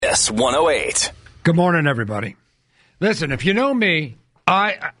Kiss 108. Good morning, everybody. Listen, if you know me,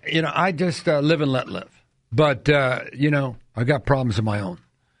 I just live and let live. But, I got problems of my own.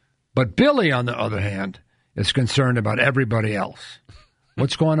 But Billy, on the other hand, is concerned about everybody else.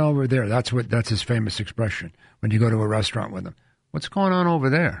 What's going on over there? That's his famous expression when you go to a restaurant with him. What's going on over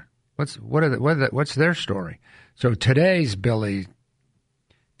there? What's their story? So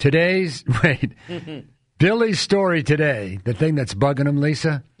Billy's story today, the thing that's bugging him,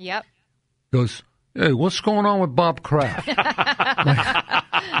 Lisa. Yep. Goes, hey, what's going on with Bob Kraft?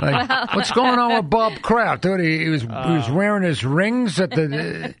 What's going on with Bob Kraft? Dude, he was wearing his rings at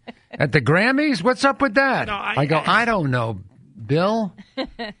the Grammys. What's up with that? No, I don't know, Bill.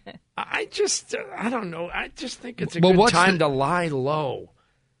 I don't know. I just think it's a good time to lie low.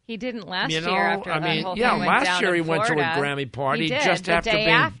 He didn't last year after that whole thing went last down year he in went to a Florida. Grammy party He did, just the after day being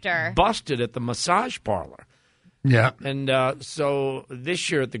after. busted at the massage parlor. Yeah. And so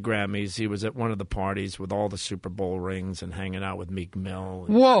this year at the Grammys, he was at one of the parties with all the Super Bowl rings and hanging out with Meek Mill.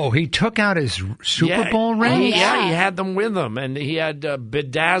 Whoa, he took out his Super Bowl rings? Yeah, he had them with him. And he had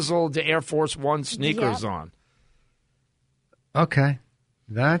bedazzled Air Force One sneakers on. Okay.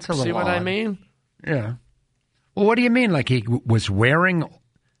 That's a little See what odd. I mean? Yeah. Well, what do you mean? Like he was wearing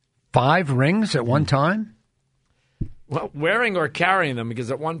 5 rings at one time? Well, wearing or carrying them,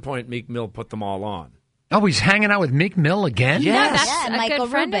 because at one point Meek Mill put them all on. Oh, he's hanging out with Meek Mill again? Yeah, Yes. that's a Michael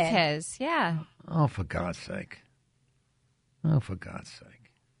good friend Rubin. of his. Yeah. Oh, for God's sake.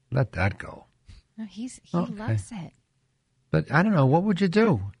 Let that go. No, he Okay. loves it. But I don't know. What would you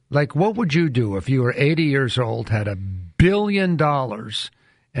do? Like, what would you do if you were 80 years old, had $1 billion,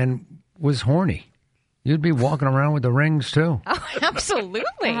 and was horny? You'd be walking around with the rings, too. Oh,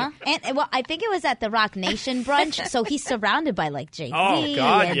 absolutely. And I think it was at the Rock Nation brunch, so he's surrounded by like Jay-Z Oh,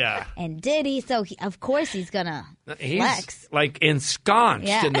 God, yeah. and Diddy, so of course he's gonna flex. He's like ensconced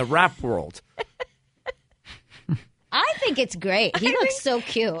in the rap world. I think it's great. He looks so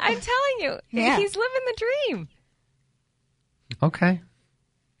cute. I'm telling you, he's living the dream. Okay.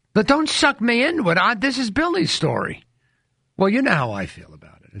 But don't suck me into it. This is Billy's story. Well, you know how I feel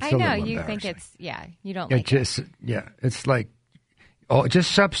about it. It's I a know little you think embarrassing. you don't like it. It's like,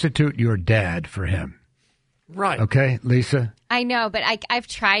 just substitute your dad for him. Right. Okay, Lisa? I know, but I've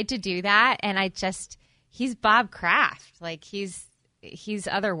tried to do that, and he's Bob Kraft. Like he's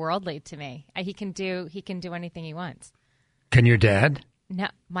otherworldly to me. He can do anything he wants. Can your dad? No,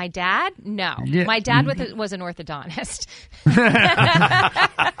 my dad? No. Yeah. My dad was an orthodontist.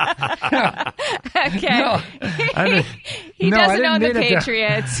 Okay. No, he doesn't own the mean it to-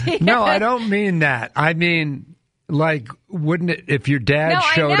 Patriots. No, I don't mean that. I mean, like, wouldn't it if your dad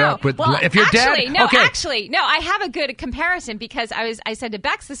showed up with? Well, if your actually, dad, no, okay. actually, no. I have a good comparison because I said to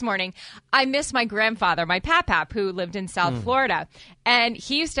Bex this morning, I miss my grandfather, my pap, who lived in South Florida, and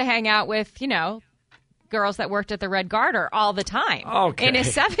he used to hang out with girls that worked at the Red Garter all the time in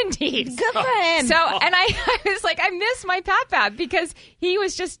his 70s. Good for him. So, and I was like, I miss my pap because he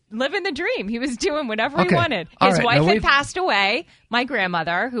was just living the dream. He was doing whatever he wanted. His wife had passed away, my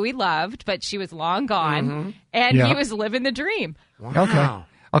grandmother, who he loved, but she was long gone, and he was living the dream. Wow.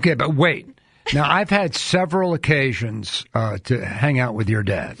 Okay, but wait. Now, I've had several occasions to hang out with your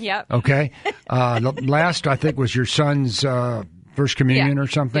dad. Yep. Okay? The last, I think, was your son's first communion or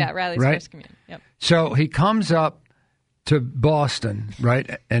something. Yeah, Riley's right? first communion. Yep. So he comes up to Boston,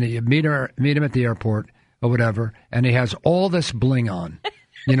 right? And you meet him at the airport or whatever, and he has all this bling on,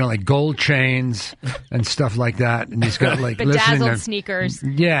 like gold chains and stuff like that. And he's got like bedazzled sneakers.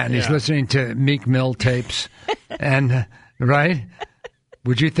 Yeah, and he's listening to Meek Mill tapes, and right.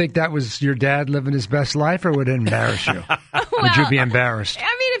 Would you think that was your dad living his best life, or would it embarrass you? Would you be embarrassed? I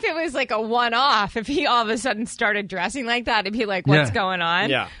mean, if it was like a one-off, if he all of a sudden started dressing like that, it'd be like, what's going on?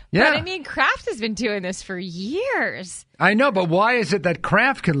 Yeah. But I mean, Kraft has been doing this for years. I know, but why is it that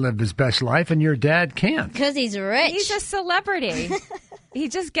Kraft can live his best life and your dad can't? Because he's rich. He's a celebrity. He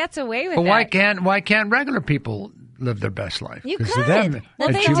just gets away with But it. why can't regular people live their best life? You 'Cause could. to them, Well,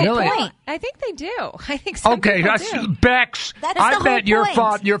 it's they do. humiliating. Point. I think they do. I think some Okay, people that's do. Bex. That's I the bet whole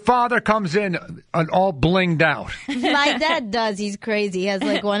point. your father comes in all blinged out. My dad does. He's crazy. He has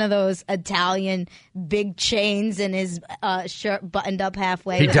like one of those Italian big chains in his shirt buttoned up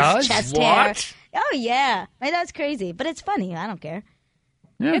halfway. He with does? His chest What? hair. Oh, yeah. My dad's crazy, but it's funny. I don't care.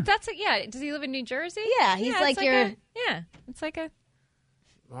 Yeah. Does he live in New Jersey? Yeah, he's like your- it's like a,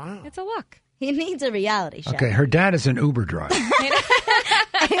 Wow. it's a look. He needs a reality show. Okay, her dad is an Uber driver.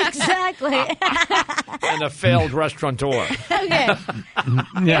 Exactly. and a failed restaurateur. Okay.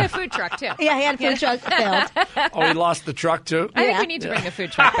 He had a food truck, too. Yeah, he had food truck failed. Oh, he lost the truck, too? I think we need to bring the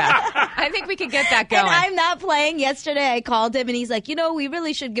food truck back. I think we could get that going. And I'm not playing. Yesterday I called him and he's like, we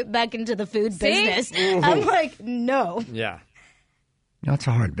really should get back into the food business. I'm like, no. Yeah. That's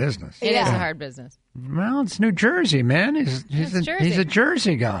a hard business. It is a hard business. Well, it's New Jersey, man. He's a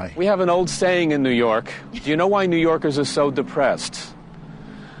Jersey guy. We have an old saying in New York. Do you know why New Yorkers are so depressed?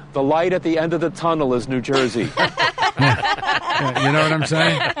 The light at the end of the tunnel is New Jersey. Yeah, you know what I'm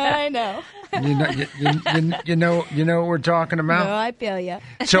saying? I know. You know what we're talking about? No, I feel you.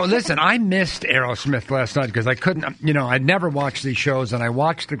 So listen, I missed Aerosmith last night because I couldn't. I'd never watched these shows, and I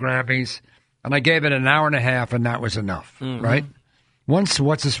watched the Grammys, and I gave it an hour and a half, and that was enough, right? Once,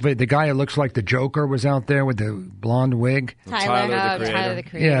 the guy who looks like the Joker was out there with the blonde wig. Tyler, the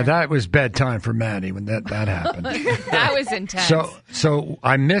Creator. Yeah, that was bedtime for Maddie when that happened. That was intense. So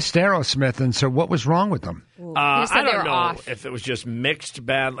I missed Aerosmith, and so what was wrong with them? I don't know off. if it was just mixed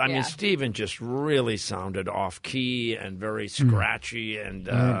bad. I mean, Steven just really sounded off key and very scratchy, and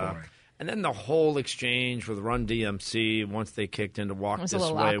then the whole exchange with Run DMC once they kicked into Walk This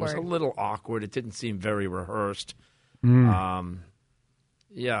Way was a little awkward. It didn't seem very rehearsed. But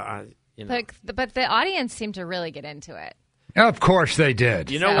the audience seemed to really get into it. Of course they did.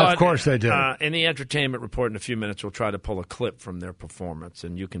 You know what? Of course they did. In the entertainment report in a few minutes, we'll try to pull a clip from their performance,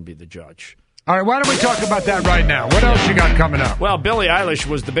 and you can be the judge. All right, why don't we talk about that right now? What else you got coming up? Well, Billie Eilish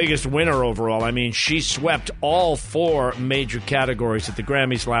was the biggest winner overall. I mean, she swept all 4 major categories at the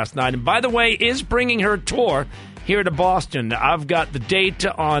Grammys last night. And by the way, is bringing her tour here to Boston. I've got the date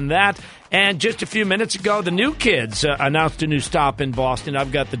on that. And just a few minutes ago, the New Kids announced a new stop in Boston.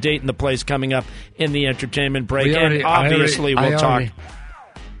 I've got the date and the place coming up in the entertainment break. And obviously, we'll talk.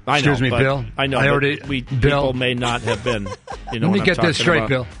 Excuse me, Bill. I know, people may not have been. Let me get this straight,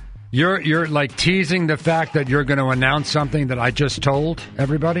 Bill. You're like teasing the fact that you're going to announce something that I just told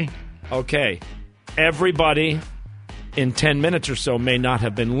everybody? Okay. Everybody in 10 minutes or so may not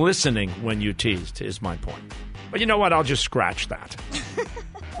have been listening when you teased, is my point. But you know what? I'll just scratch that.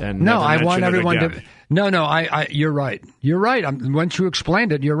 And I want everyone to. No, you're right. You're right. Once you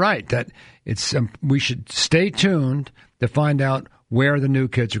explained it, you're right that it's. We should stay tuned to find out where the New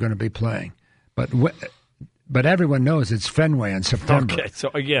Kids are going to be playing. But everyone knows it's Fenway in September. Okay,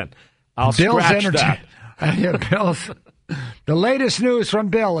 so again, I'll Bill's scratch that. Yeah, Bill's. The latest news from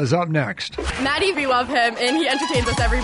Bill is up next. Maddie, we love him, and he entertains us every